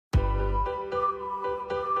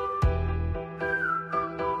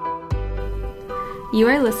You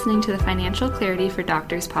are listening to the Financial Clarity for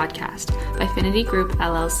Doctors podcast by Finity Group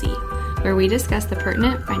LLC, where we discuss the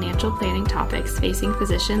pertinent financial planning topics facing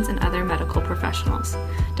physicians and other medical professionals.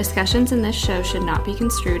 Discussions in this show should not be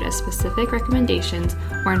construed as specific recommendations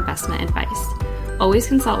or investment advice. Always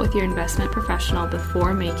consult with your investment professional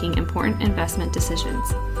before making important investment decisions.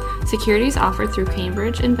 Securities offered through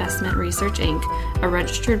Cambridge Investment Research Inc., a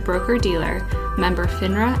registered broker-dealer, member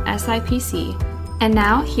FINRA SIPC. And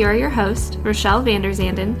now, here are your hosts, Rochelle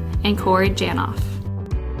Vanderzanden and Corey Janoff.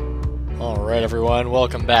 All right, everyone.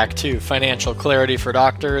 Welcome back to Financial Clarity for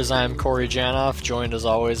Doctors. I'm Corey Janoff, joined as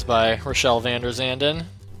always by Rochelle Vanderzanden.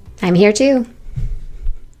 I'm here too.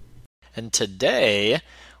 And today,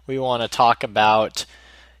 we want to talk about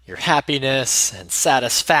your happiness and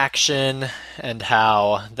satisfaction and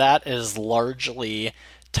how that is largely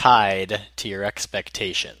tied to your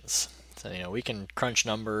expectations. So, we can crunch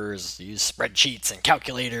numbers, use spreadsheets and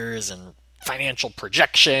calculators and financial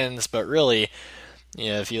projections, but really,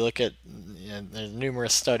 if you look at, there's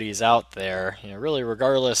numerous studies out there, really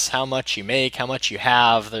regardless how much you make, how much you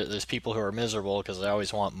have, there's people who are miserable because they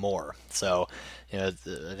always want more. So, I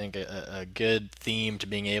think a good theme to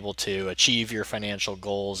being able to achieve your financial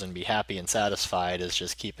goals and be happy and satisfied is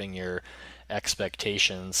just keeping your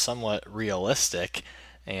expectations somewhat realistic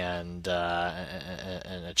and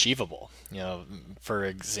achievable. For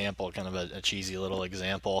example, kind of a cheesy little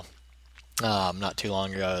example, not too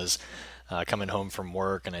long ago, I was coming home from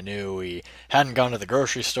work, and I knew we hadn't gone to the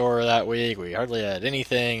grocery store that week. We hardly had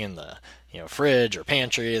anything in the fridge or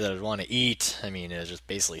pantry that I'd want to eat. I mean, it was just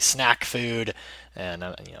basically snack food, and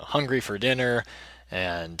hungry for dinner.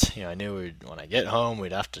 And I knew when I get home,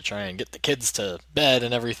 we'd have to try and get the kids to bed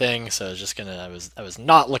and everything. So I was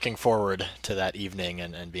not looking forward to that evening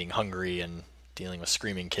and being hungry and dealing with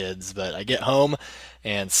screaming kids. But I get home,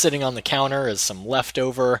 and sitting on the counter is some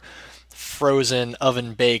leftover frozen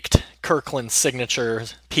oven-baked Kirkland Signature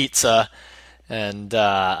pizza, and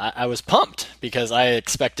I was pumped because I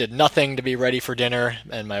expected nothing to be ready for dinner,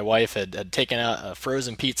 and my wife had taken out a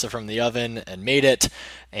frozen pizza from the oven and made it,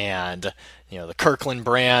 and the Kirkland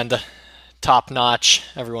brand, top-notch,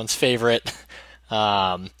 everyone's favorite.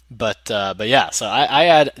 But yeah, so I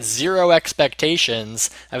had zero expectations.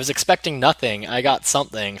 I was expecting nothing. I got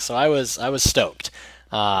something, so I was stoked.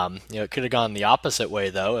 It could have gone the opposite way,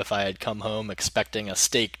 though, if I had come home expecting a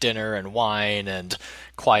steak dinner and wine and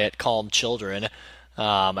quiet, calm children.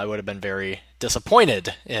 I would have been very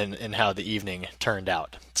disappointed in how the evening turned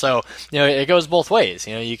out. So, it goes both ways.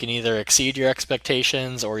 You can either exceed your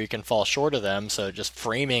expectations or you can fall short of them. So just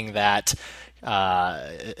framing that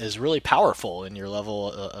is really powerful in your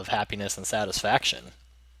level of happiness and satisfaction.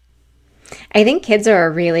 I think kids are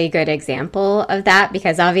a really good example of that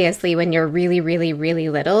because obviously when you're really, really, really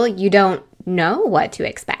little, you don't know what to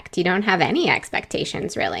expect. You don't have any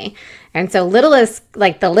expectations really. And so the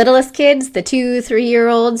littlest kids, the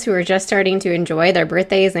 2-3-year-olds who are just starting to enjoy their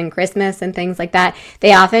birthdays and Christmas and things like that,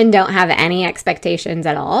 they often don't have any expectations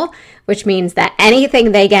at all, which means that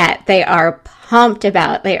anything they get, they are pumped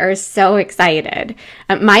about. They are so excited.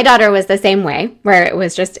 My daughter was the same way, where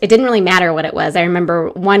it didn't really matter what it was. I remember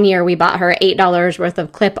one year we bought her $8 worth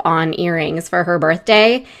of clip-on earrings for her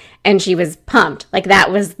birthday, and she was pumped. Like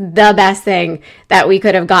that was the best thing that we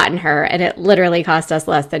could have gotten her, and it literally cost us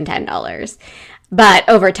less than $10. But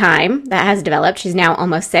over time, that has developed. She's now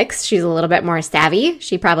almost 6. She's a little bit more savvy.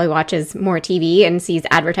 She probably watches more TV and sees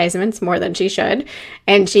advertisements more than she should.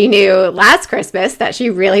 And she knew last Christmas that she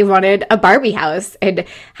really wanted a Barbie house and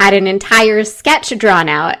had an entire sketch drawn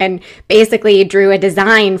out and basically drew a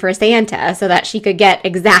design for Santa so that she could get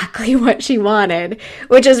exactly what she wanted,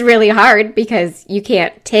 which is really hard because you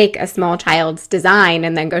can't take a small child's design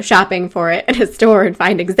and then go shopping for it at a store and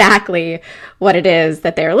find exactly what it is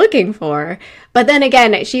that they're looking for. But then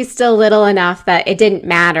again, she's still little enough that it didn't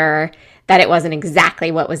matter that it wasn't exactly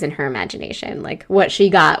what was in her imagination. Like what she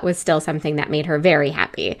got was still something that made her very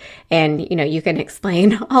happy. And, you can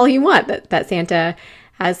explain all you want that Santa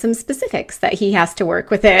has some specifics that he has to work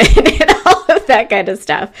within and all of that kind of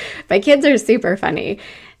stuff. But kids are super funny.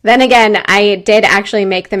 Then again, I did actually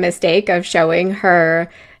make the mistake of showing her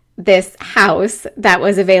this house that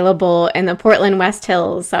was available in the Portland West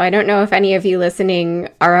Hills. So I don't know if any of you listening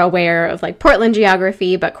are aware of Portland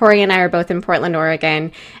geography, but Corey and I are both in Portland,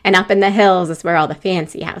 Oregon, and up in the hills is where all the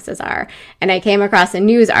fancy houses are. And I came across a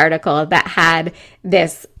news article that had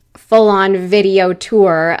this full-on video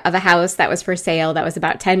tour of a house that was for sale that was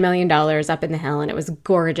about $10 million up in the hill, and it was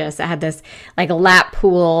gorgeous. It had this lap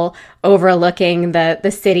pool overlooking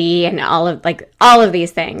the city and all of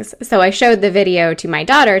these things. So I showed the video to my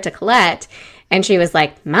daughter, to Colette, and she was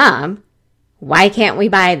like, "Mom, why can't we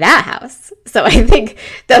buy that house? So I think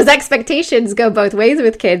those expectations go both ways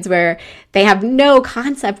with kids, where they have no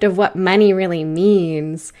concept of what money really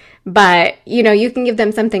means. But, you can give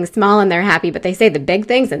them something small and they're happy, but they say the big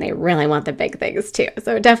things and they really want the big things too.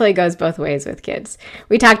 So it definitely goes both ways with kids.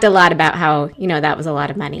 We talked a lot about how, that was a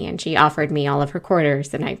lot of money, and she offered me all of her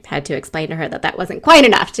quarters, and I had to explain to her that that wasn't quite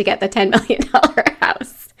enough to get the $10 million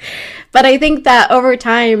house. But I think that over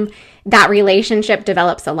time, that relationship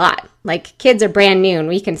develops a lot. Like, kids are brand new, and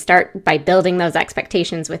we can start by building those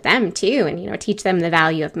expectations with them too, and, teach them the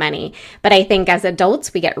value of money. But I think as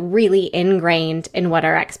adults, we get really ingrained in what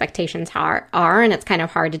our expectations are, and it's kind of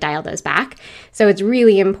hard to dial those back. So it's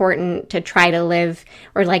really important to try to live,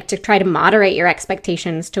 or to try to moderate your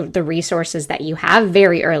expectations to the resources that you have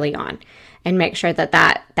very early on, and make sure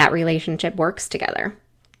that relationship works together.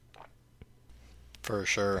 For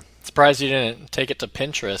sure. Surprised you didn't take it to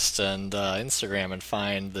Pinterest and Instagram and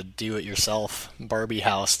find the do-it-yourself Barbie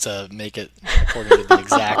house to make it according to the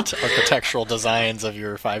exact architectural designs of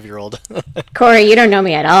your 5-year-old. Corey, you don't know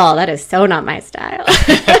me at all. That is so not my style.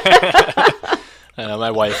 I know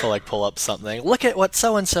my wife will pull up something. Look at what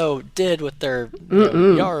so-and-so did with their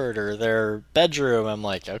yard or their bedroom. I'm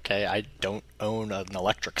like, okay, I don't own an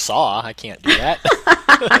electric saw. I can't do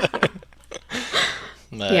that.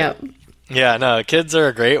 Yep. Yeah, no, kids are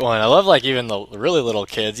a great one. I love, even the really little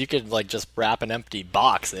kids. You could, just wrap an empty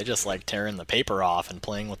box. They just like tearing the paper off and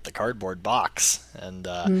playing with the cardboard box. And,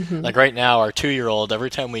 right now, our 2-year-old, every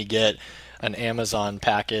time we get an Amazon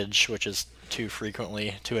package, which is too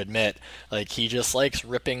frequently to admit, he just likes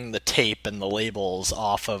ripping the tape and the labels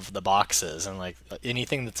off of the boxes. And,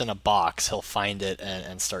 anything that's in a box, he'll find it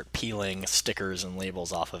and start peeling stickers and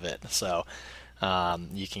labels off of it. So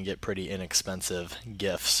you can get pretty inexpensive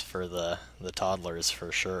gifts for the toddlers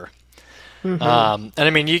for sure. And I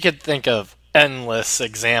mean, you could think of endless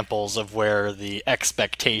examples of where the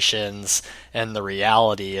expectations and the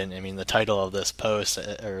reality, and I mean, the title of this post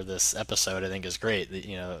or this episode I think is great,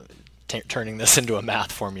 turning this into a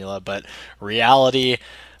math formula, but reality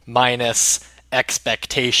minus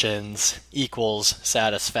expectations equals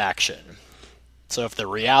satisfaction. So if the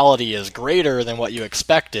reality is greater than what you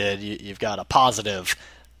expected, you've got a positive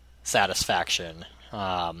satisfaction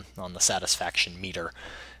on the satisfaction meter.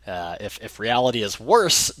 If reality is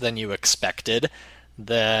worse than you expected,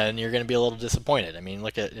 then you're going to be a little disappointed. I mean,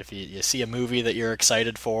 look at if you see a movie that you're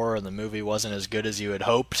excited for and the movie wasn't as good as you had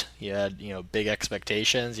hoped, you had big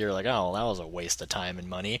expectations, you're like, oh, well, that was a waste of time and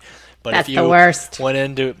money. But That's if you the worst. went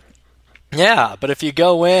into Yeah, but if you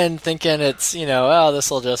go in thinking it's, oh, this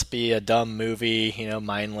will just be a dumb movie,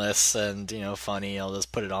 mindless and, funny, I'll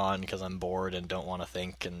just put it on because I'm bored and don't want to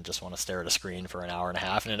think and just want to stare at a screen for an hour and a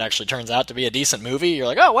half, and it actually turns out to be a decent movie, you're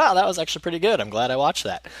like, oh, wow, that was actually pretty good. I'm glad I watched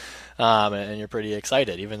that. And you're pretty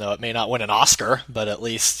excited, even though it may not win an Oscar, but at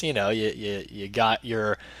least, you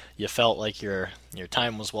felt like your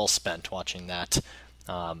time was well spent watching that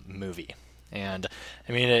movie. And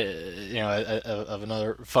I mean, of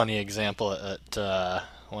another funny example, at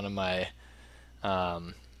one of my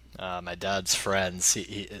my dad's friends,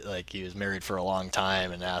 he was married for a long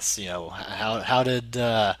time, and asked, how do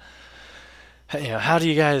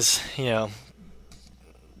you guys,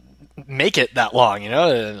 make it that long?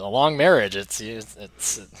 A long marriage. It's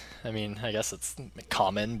I mean, I guess it's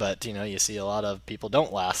common, but you see a lot of people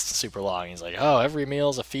don't last super long. He's like, oh, every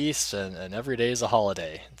meal's a feast and every day's a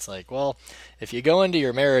holiday. It's like, well, if you go into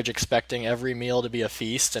your marriage expecting every meal to be a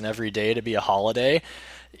feast and every day to be a holiday,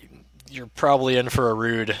 you're probably in for a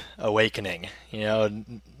rude awakening.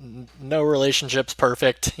 No relationship's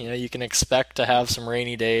perfect. You can expect to have some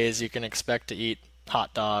rainy days. You can expect to eat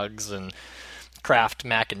hot dogs and Kraft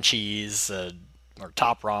mac and cheese, or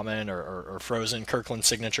Top Ramen, or frozen Kirkland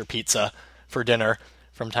signature pizza for dinner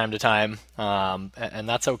from time to time, and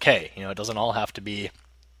that's okay. It doesn't all have to be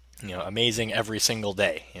amazing every single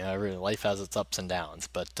day. Life has its ups and downs,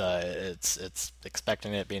 but it's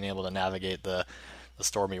expecting it, being able to navigate the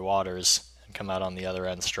stormy waters and come out on the other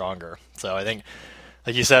end stronger. So I think,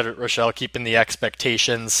 like you said, Rochelle, keeping the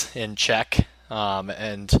expectations in check,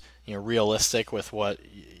 and realistic with what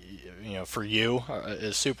for you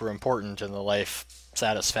is super important in the life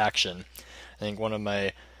satisfaction. I think one of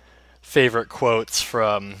my favorite quotes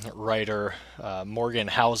from writer Morgan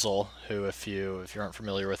Housel, who if you aren't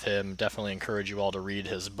familiar with him, definitely encourage you all to read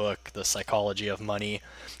his book, The Psychology of Money.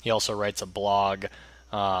 He also writes a blog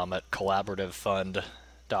at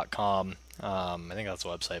collaborativefund.com. I think that's the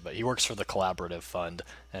website, but he works for the Collaborative Fund,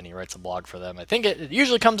 and he writes a blog for them. I think it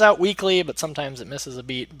usually comes out weekly, but sometimes it misses a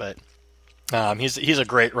beat, but he's a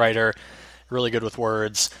great writer. really good with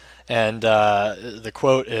words. And the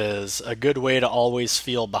quote is, "A good way to always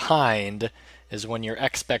feel behind is when your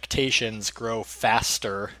expectations grow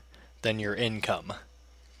faster than your income,"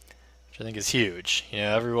 which I think is huge.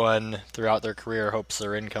 Everyone throughout their career hopes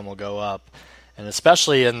their income will go up. And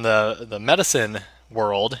especially in the medicine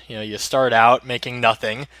world, you start out making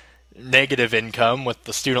nothing, negative income with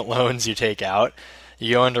the student loans you take out.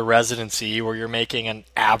 You go into residency where you're making an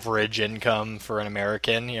average income for an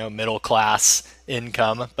American, middle class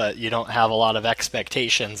income, but you don't have a lot of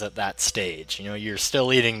expectations at that stage. You're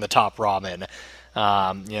still eating the top ramen.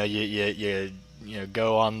 You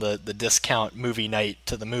go on the discount movie night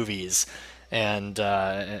to the movies, and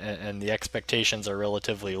the expectations are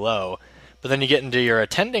relatively low. But then you get into your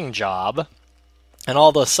attending job, and all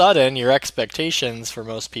of a sudden your expectations for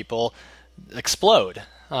most people explode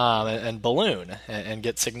and balloon and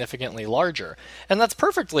get significantly larger. And that's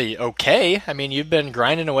perfectly okay. I mean, you've been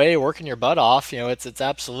grinding away, working your butt off. It's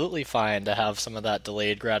absolutely fine to have some of that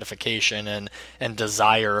delayed gratification and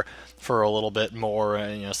desire for a little bit more,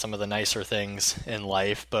 some of the nicer things in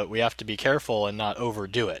life. But we have to be careful and not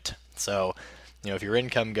overdo it. So, if your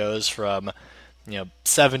income goes from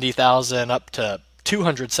 70,000 up to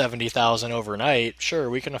 270,000 overnight, sure,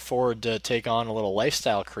 we can afford to take on a little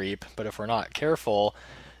lifestyle creep, but if we're not careful,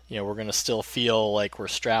 we're going to still feel like we're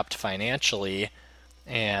strapped financially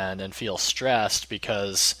and feel stressed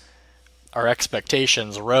because our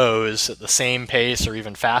expectations rose at the same pace or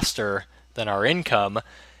even faster than our income,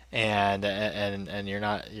 and you're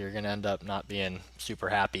going to end up not being super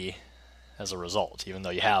happy as a result, even though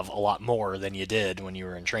you have a lot more than you did when you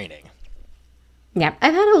were in training. Yeah,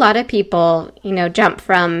 I've had a lot of people, jump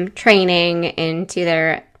from training into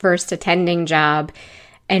their first attending job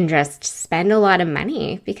and just spend a lot of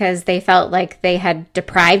money because they felt like they had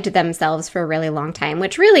deprived themselves for a really long time,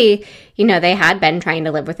 which really, they had been trying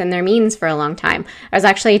to live within their means for a long time. I was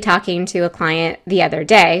actually talking to a client the other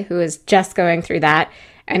day who was just going through that,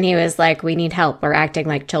 and he was like, "We need help. We're acting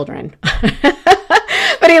like children."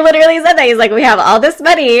 But he literally said that. He's like, "We have all this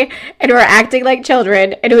money and we're acting like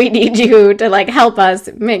children, and we need you to help us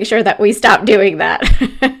make sure that we stop doing that."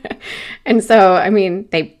 And so, I mean,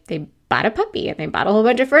 they bought a puppy and they bought a whole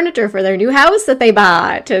bunch of furniture for their new house that they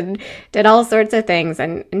bought and did all sorts of things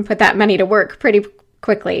and put that money to work pretty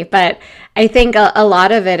quickly. But I think a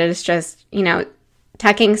lot of it is just,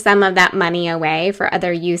 tucking some of that money away for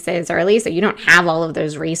other uses early so you don't have all of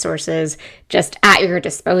those resources just at your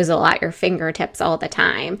disposal, at your fingertips all the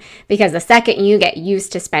time. Because the second you get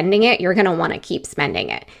used to spending it, you're going to want to keep spending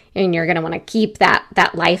it. And you're going to want to keep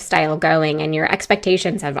that lifestyle going, and your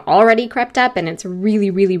expectations have already crept up, and it's really,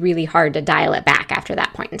 really, really hard to dial it back after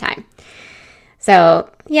that point in time. So,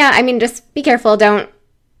 yeah, I mean, just be careful. Don't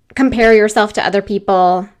compare yourself to other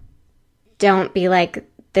people. Don't be like,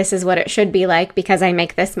 this is what it should be like because I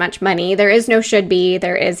make this much money. There is no should be.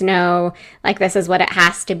 There is no, this is what it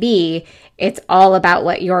has to be. It's all about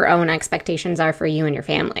what your own expectations are for you and your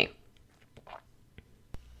family.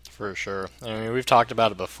 For sure. I mean, we've talked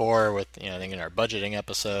about it before with, I think in our budgeting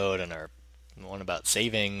episode and our one about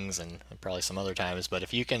savings and probably some other times. But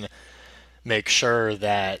if you can make sure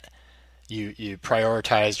that you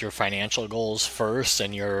prioritize your financial goals first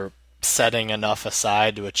and you're setting enough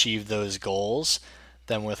aside to achieve those goals,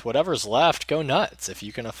 then with whatever's left, go nuts. If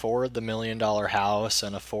you can afford the $1 million house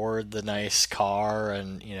and afford the nice car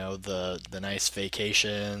and the nice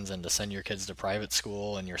vacations and to send your kids to private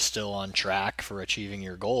school, and you're still on track for achieving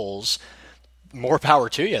your goals, more power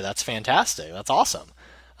to you. That's fantastic. That's awesome.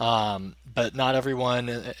 But not everyone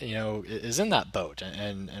is in that boat,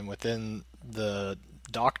 and within the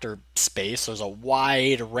doctor space, there's a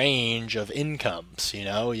wide range of incomes.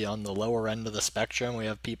 On the lower end of the spectrum, we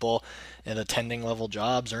have people in attending level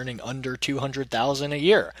jobs earning under $200,000 a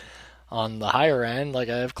year. On the higher end, I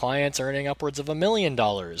have clients earning upwards of $1 million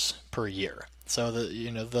per year. So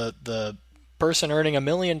the person earning $1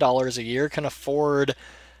 million a year can afford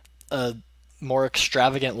a more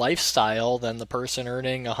extravagant lifestyle than the person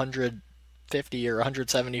earning $150,000 or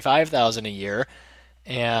 $175,000 a year,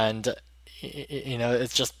 and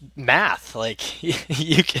it's just math.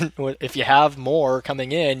 You can, if you have more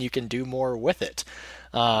coming in, you can do more with it.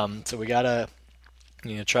 So we gotta,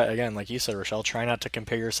 try again, like you said, Rochelle, try not to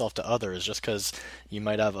compare yourself to others just because you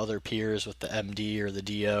might have other peers with the MD or the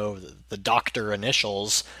DO, the doctor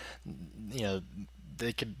initials.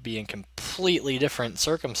 They could be in completely different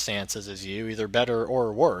circumstances as you, either better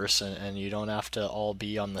or worse, and you don't have to all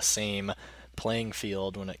be on the same playing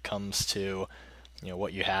field when it comes to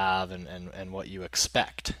what you have and what you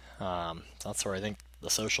expect. That's where I think the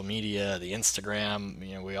social media, the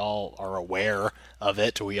Instagram, we all are aware of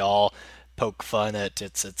it. We all poke fun at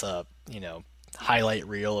it's a highlight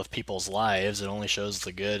reel of people's lives. It only shows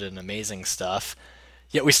the good and amazing stuff.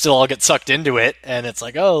 Yet we still all get sucked into it, and it's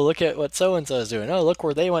like, oh, look at what so-and-so is doing. Oh, look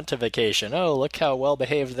where they went to vacation. Oh, look how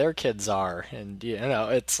well-behaved their kids are. And,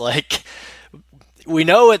 it's like, we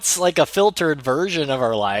know it's like a filtered version of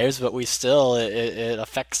our lives, but we still, it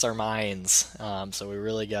affects our minds. So we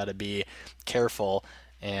really got to be careful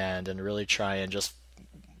and really try and just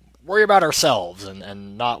worry about ourselves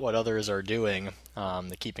and not what others are doing.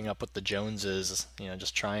 The keeping up with the Joneses,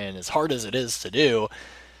 just trying as hard as it is to do,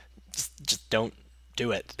 just don't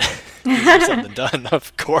do it. Easier said than done,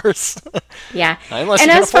 of course. Yeah. Unless you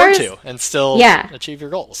can afford to and still achieve your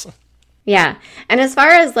goals. Yeah. And as far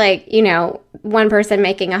as one person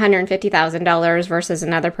making $150,000 versus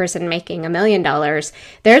another person making $1 million,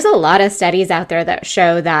 there's a lot of studies out there that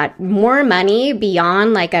show that more money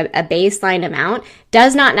beyond a baseline amount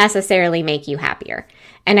does not necessarily make you happier.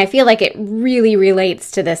 And I feel like it really relates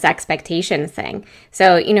to this expectations thing.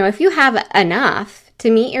 So, if you have enough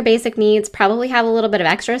to meet your basic needs, probably have a little bit of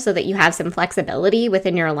extra so that you have some flexibility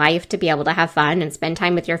within your life to be able to have fun and spend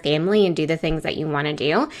time with your family and do the things that you want to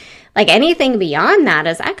do. Anything beyond that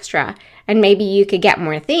is extra. And maybe you could get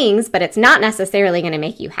more things, but it's not necessarily going to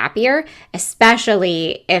make you happier,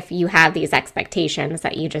 especially if you have these expectations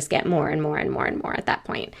that you just get more and more and more and more at that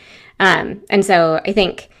point. And so I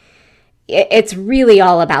think it's really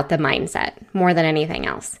all about the mindset more than anything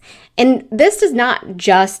else. And this does not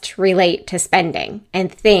just relate to spending and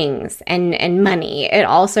things and money. It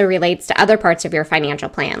also relates to other parts of your financial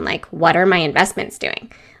plan, like what are my investments doing?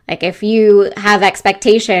 If you have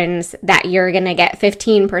expectations that you're going to get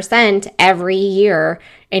 15% every year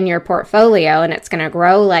in your portfolio and it's going to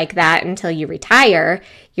grow like that until you retire,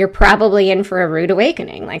 you're probably in for a rude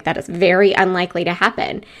awakening. That is very unlikely to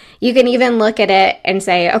happen. You can even look at it and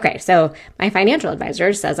say, okay, so my financial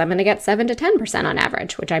advisor says I'm going to get 7 to 10% on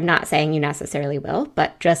average, which I'm not saying you necessarily will,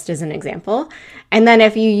 but just as an example. And then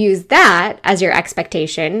if you use that as your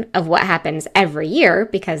expectation of what happens every year,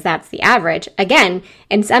 because that's the average, again,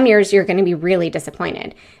 in some years you're going to be really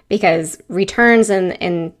disappointed because returns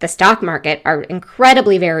in the stock market are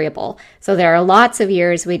incredibly variable. So there are lots of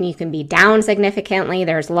years when you can be down significantly.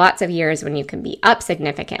 There's lots of years when you can be up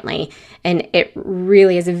significantly. And it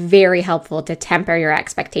really is very helpful to temper your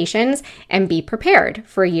expectations and be prepared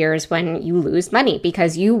for years when you lose money,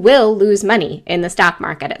 because you will lose money in the stock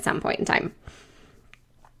market at some point in time.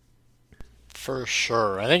 For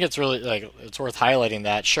sure. I think it's really it's worth highlighting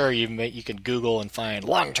that. Sure, you can Google and find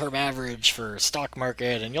long-term average for stock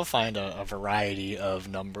market, and you'll find a variety of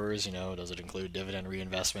numbers. Does it include dividend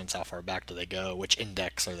reinvestments? How far back do they go? Which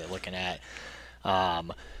index are they looking at?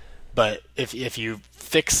 But if you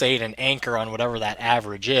fixate and anchor on whatever that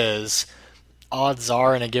average is, odds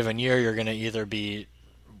are in a given year you're going to either be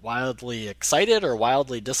wildly excited or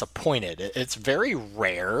wildly disappointed. It's very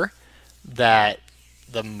rare that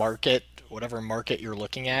the market, whatever market you're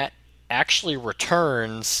looking at, actually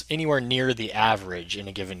returns anywhere near the average in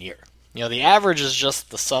a given year. The average is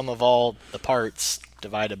just the sum of all the parts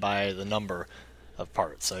divided by the number of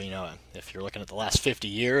parts. So, if you're looking at the last 50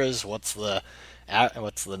 years, what's the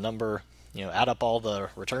number, add up all the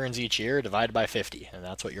returns each year, divide by 50, and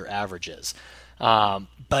that's what your average is.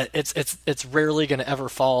 But it's rarely going to ever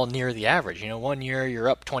fall near the average. 1 year you're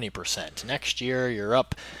up 20%. Next year you're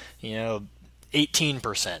up,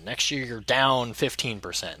 18%. Next year you're down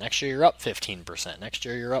 15%. Next year you're up 15%. Next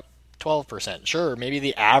year you're up 12%. Sure, maybe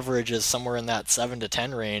the average is somewhere in that 7 to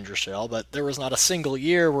 10 range, Rochelle, but there was not a single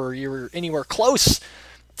year where you were anywhere close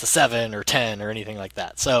to 7 or 10 or anything like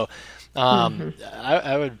that. So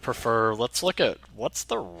I would prefer, let's look at what's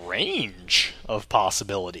the range of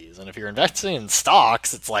possibilities. And if you're investing in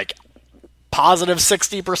stocks, it's positive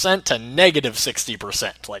 60% to negative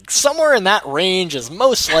 60%. Somewhere in that range is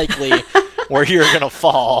most likely where you're going to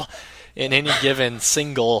fall in any given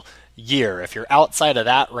single year. If you're outside of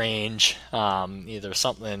that range, either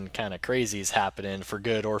something kind of crazy is happening for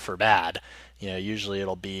good or for bad. Usually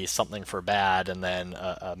it'll be something for bad and then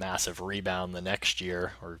a massive rebound the next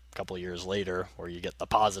year or a couple of years later where you get the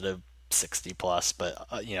positive 60 plus. But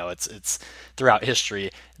it's throughout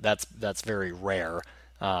history that's very rare.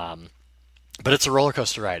 But it's a roller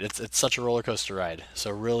coaster ride. It's such a roller coaster ride.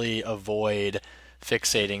 So really avoid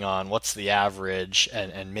fixating on what's the average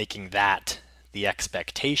and making that the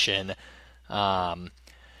expectation, because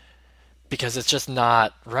it's just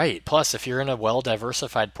not right. Plus, if you're in a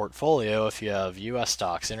well-diversified portfolio, if you have U.S.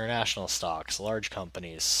 stocks, international stocks, large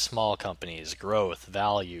companies, small companies, growth,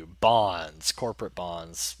 value, bonds, corporate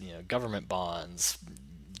bonds, government bonds,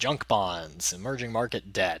 junk bonds, emerging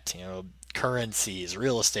market debt, currencies,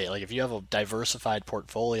 real estate. Like if you have a diversified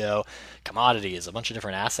portfolio, commodities, a bunch of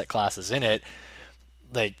different asset classes in it,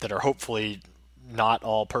 like that are hopefully not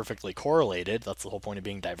all perfectly correlated. That's the whole point of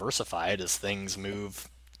being diversified, is things move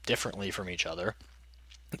differently from each other.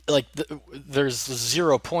 Like there's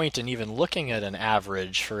 0 point in even looking at an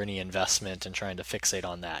average for any investment and trying to fixate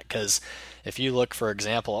on that, because if you look, for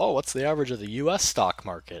example, what's the average of the US stock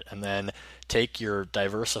market, and then take your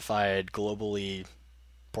diversified globally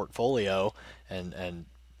portfolio and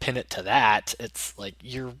pin it to that, it's like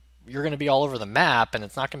you're going to be all over the map, and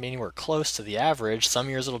it's not going to be anywhere close to the average. Some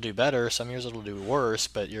years it'll do better, some years it'll do worse,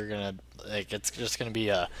 but you're going to, like, it's just going to be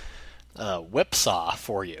a whipsaw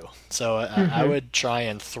for you. So I would try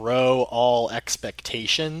and throw all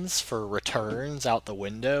expectations for returns out the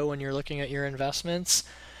window when you're looking at your investments,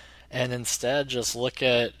 and instead just look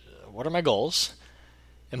at, what are my goals?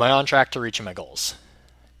 Am I on track to reaching my goals?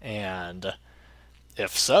 And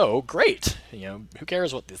if so, great. Who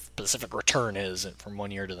cares what the specific return is from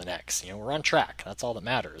one year to the next? We're on track. That's all that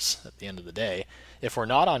matters at the end of the day. If we're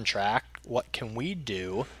not on track, what can we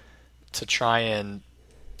do to try and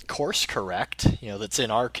course correct, that's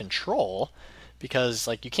in our control? Because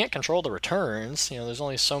like, you can't control the returns. There's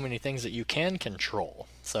only so many things that you can control.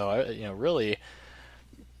 So really,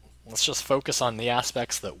 let's just focus on the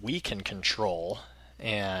aspects that we can control,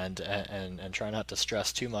 and try not to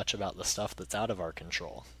stress too much about the stuff that's out of our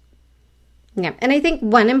control. Yeah, and I think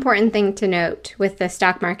one important thing to note with the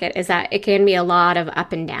stock market is that it can be a lot of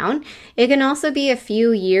up and down. It can also be a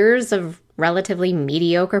few years of relatively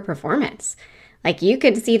mediocre performance. Like you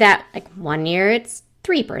could see that like one year it's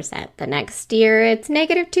 3%, the next year it's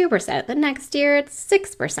 -2%, the next year it's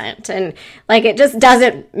 6%. And like, it just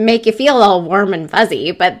doesn't make you feel all warm and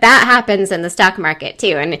fuzzy, but that happens in the stock market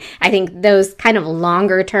too. And I think those kind of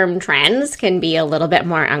longer term trends can be a little bit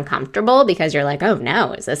more uncomfortable, because you're like, oh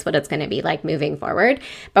no, is this what it's going to be like moving forward?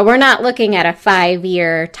 But we're not looking at a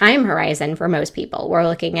 5-year time horizon for most people. We're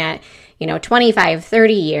looking at 25,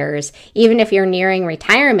 30 years. Even if you're nearing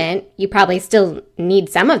retirement, you probably still need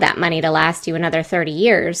some of that money to last you another 30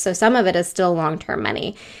 years. So some of it is still long-term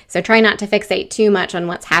money. So try not to fixate too much on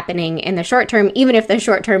what's happening in the short term. Even if the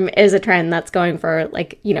short term is a trend that's going for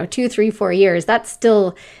 2, 3, 4 years, that's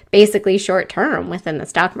still basically short term within the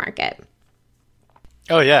stock market.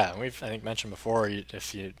 Oh yeah, I think mentioned before,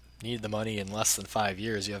 if you need the money in less than 5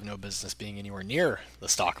 years, you have no business being anywhere near the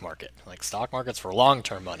stock market. Like, stock market's for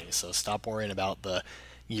long-term money, so stop worrying about the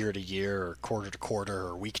year-to-year or quarter-to-quarter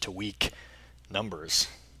or week-to-week numbers.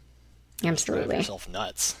 Absolutely. Drive yourself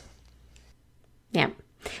nuts. Yeah.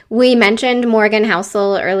 We mentioned Morgan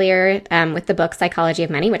Housel earlier with the book Psychology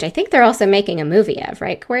of Money, which I think they're also making a movie of,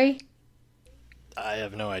 right, Corey? I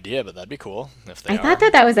have no idea, but that'd be cool if they I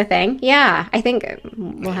thought that was a thing. Yeah, I think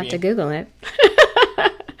we'll have to Google it.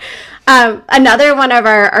 Another one of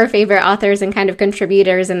our favorite authors and kind of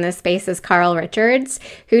contributors in this space is Carl Richards,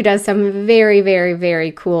 who does some very, very,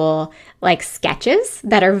 very cool sketches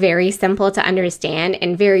that are very simple to understand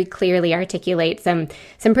and very clearly articulate some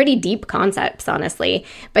pretty deep concepts, honestly.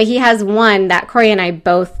 But he has one that Corey and I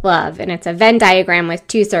both love, and it's a Venn diagram with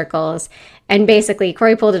 2 circles. And basically,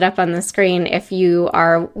 Corey pulled it up on the screen if you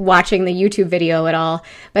are watching the YouTube video at all.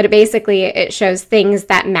 But it shows things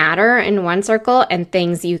that matter in one circle and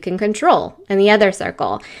things you can control in the other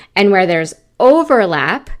circle. And where there's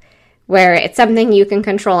overlap, where it's something you can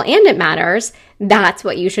control and it matters, that's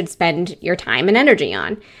what you should spend your time and energy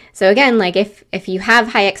on. So again, if you have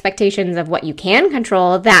high expectations of what you can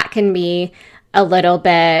control, that can be a little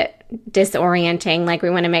bit disorienting. We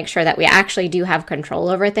want to make sure that we actually do have control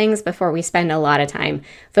over things before we spend a lot of time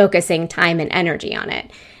focusing time and energy on it.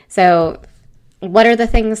 So what are the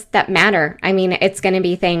things that matter? I mean, it's going to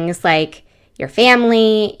be things like your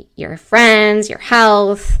family, your friends, your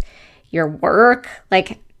health, your work.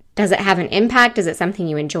 Does it have an impact? Is it something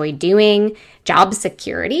you enjoy doing? Job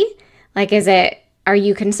security? Are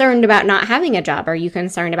you concerned about not having a job? Are you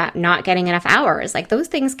concerned about not getting enough hours? Those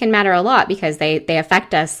things can matter a lot because they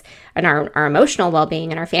affect us and our emotional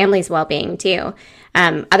well-being and our family's well-being too.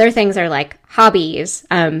 Other things are hobbies,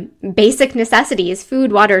 basic necessities,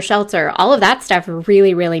 food, water, shelter, all of that stuff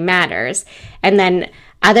really, really matters. And then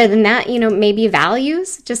other than that, maybe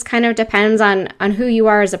values just kind of depends on who you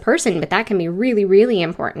are as a person, but that can be really, really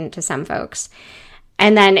important to some folks.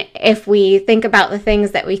 And then if we think about the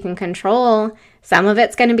things that we can control, Some of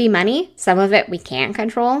it's going to be money. Some of it we can't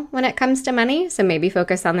control when it comes to money. So maybe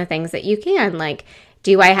focus on the things that you can, like,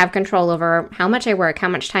 do I have control over how much I work, how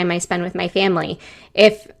much time I spend with my family?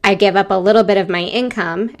 If I give up a little bit of my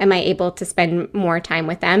income, am I able to spend more time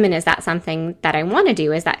with them? And is that something that I want to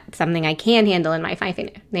do? Is that something I can handle in my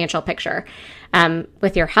financial picture?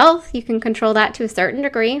 With your health, you can control that to a certain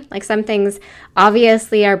degree. Like, some things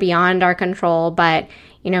obviously are beyond our control, but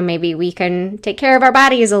maybe we can take care of our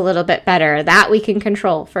bodies a little bit better. That we can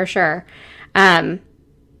control for sure. I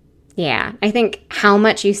think how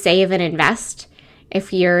much you save and invest,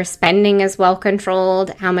 if your spending is well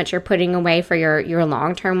controlled, how much you're putting away for your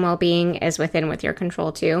long-term well-being is with your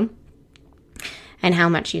control too. And how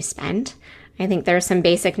much you spend. I think there's some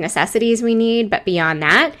basic necessities we need, but beyond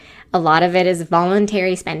that, a lot of it is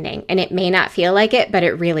voluntary spending. And it may not feel like it, but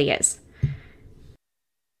it really is.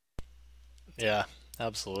 Yeah,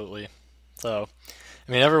 absolutely. So,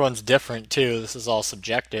 everyone's different too. This is all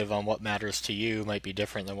subjective on what matters to you. Might be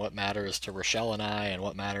different than what matters to Rochelle and I, and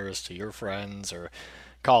what matters to your friends or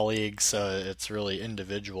colleagues. So it's really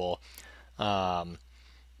individual. I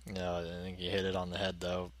think you hit it on the head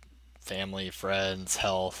though. Family, friends,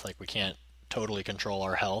 health. Like, we can't totally control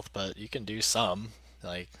our health, but you can do some,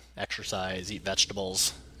 like exercise, eat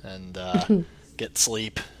vegetables, and get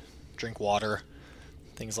sleep, drink water,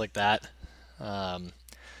 things like that.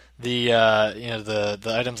 The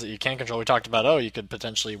items that you can control, we talked about, you could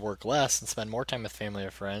potentially work less and spend more time with family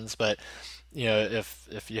or friends, but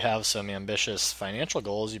if you have some ambitious financial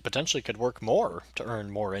goals, you potentially could work more to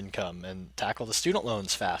earn more income and tackle the student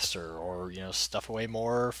loans faster, or stuff away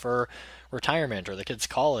more for retirement or the kids'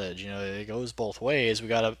 college. It goes both ways. We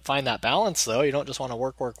got to find that balance though. You don't just want to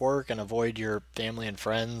work and avoid your family and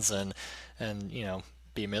friends and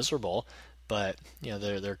be miserable. But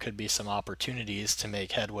there could be some opportunities to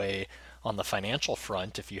make headway on the financial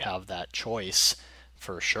front if you have that choice,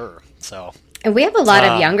 for sure. So, and we have a lot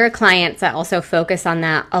of younger clients that also focus on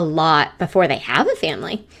that a lot before they have a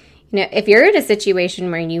family. If you're in a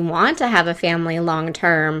situation where you want to have a family long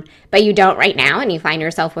term, but you don't right now, and you find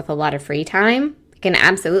yourself with a lot of free time, it can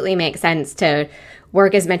absolutely make sense to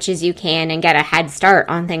work as much as you can and get a head start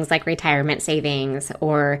on things like retirement savings,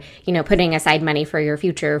 or, putting aside money for your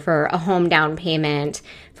future, for a home down payment,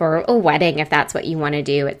 for a wedding, if that's what you want to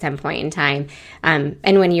do at some point in time. And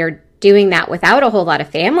when you're doing that without a whole lot of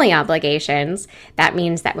family obligations, that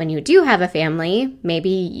means that when you do have a family, maybe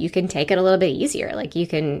you can take it a little bit easier. Like, you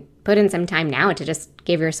can put in some time now to just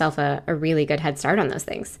give yourself a really good head start on those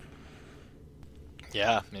things.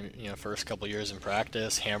 Yeah, maybe, first couple years in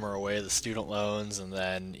practice, hammer away the student loans, and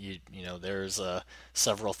then there's a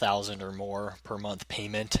several thousand or more per month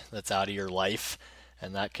payment that's out of your life,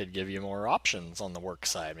 and that could give you more options on the work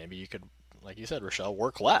side. Maybe you could, like you said, Rochelle,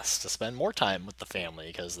 work less to spend more time with the family,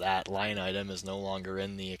 because that line item is no longer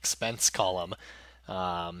in the expense column.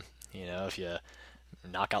 If you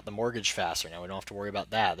knock out the mortgage faster, now we don't have to worry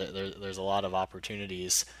about that. There's a lot of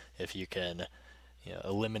opportunities if you can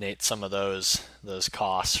eliminate some of those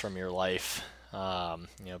costs from your life.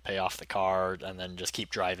 Pay off the car and then just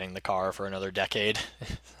keep driving the car for another decade.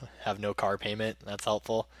 Have no car payment. That's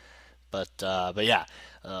helpful. But yeah,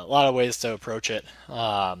 a lot of ways to approach it.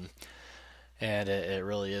 And it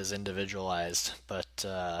really is individualized. But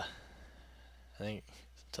I think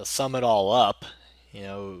to sum it all up,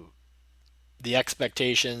 the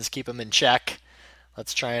expectations, keep them in check.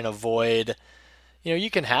 Let's try and avoid.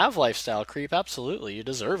 You can have lifestyle creep, absolutely. You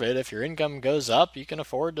deserve it. If your income goes up, you can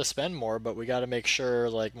afford to spend more, but we got to make sure,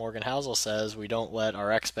 like Morgan Housel says, we don't let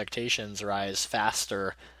our expectations rise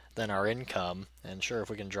faster than our income. And sure,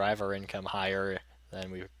 if we can drive our income higher,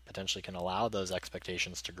 then we potentially can allow those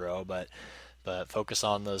expectations to grow, but focus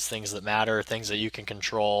on those things that matter, things that you can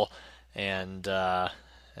control, and try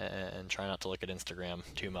not to look at Instagram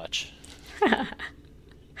too much.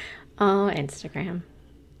 Oh, Instagram.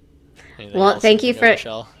 Anything thank you for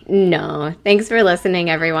Michelle? No, thanks for listening,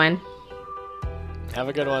 everyone. Have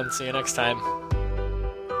a good one. See you next time.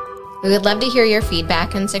 We would love to hear your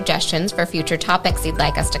feedback and suggestions for future topics you'd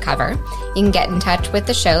like us to cover. You can get in touch with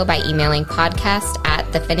the show by emailing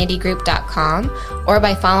podcast@thefinitygroup.com or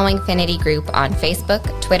by following Finity Group on Facebook,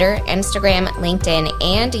 Twitter, Instagram, LinkedIn,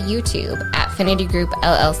 and YouTube at Finity Group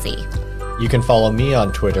LLC. You can follow me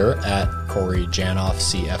on Twitter at Corey Janoff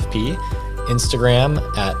CFP, Instagram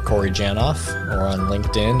at Corey Janoff, or on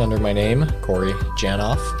LinkedIn under my name, Corey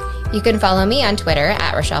Janoff. You can follow me on Twitter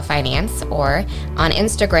at Rochelle Finance, or on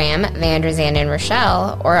Instagram, Vanderzanden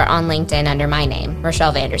Rochelle, or on LinkedIn under my name,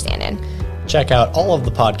 Rochelle Vanderzanden. Check out all of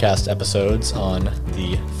the podcast episodes on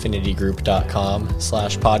the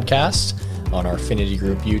finitygroup.com/podcast, on our Finity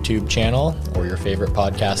Group YouTube channel, or your favorite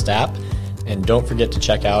podcast app. And don't forget to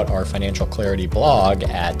check out our Financial Clarity blog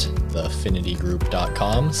at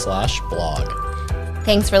theaffinitygroup.com/blog.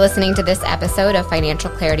 Thanks for listening to this episode of Financial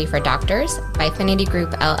Clarity for Doctors by Affinity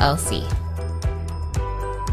Group, LLC.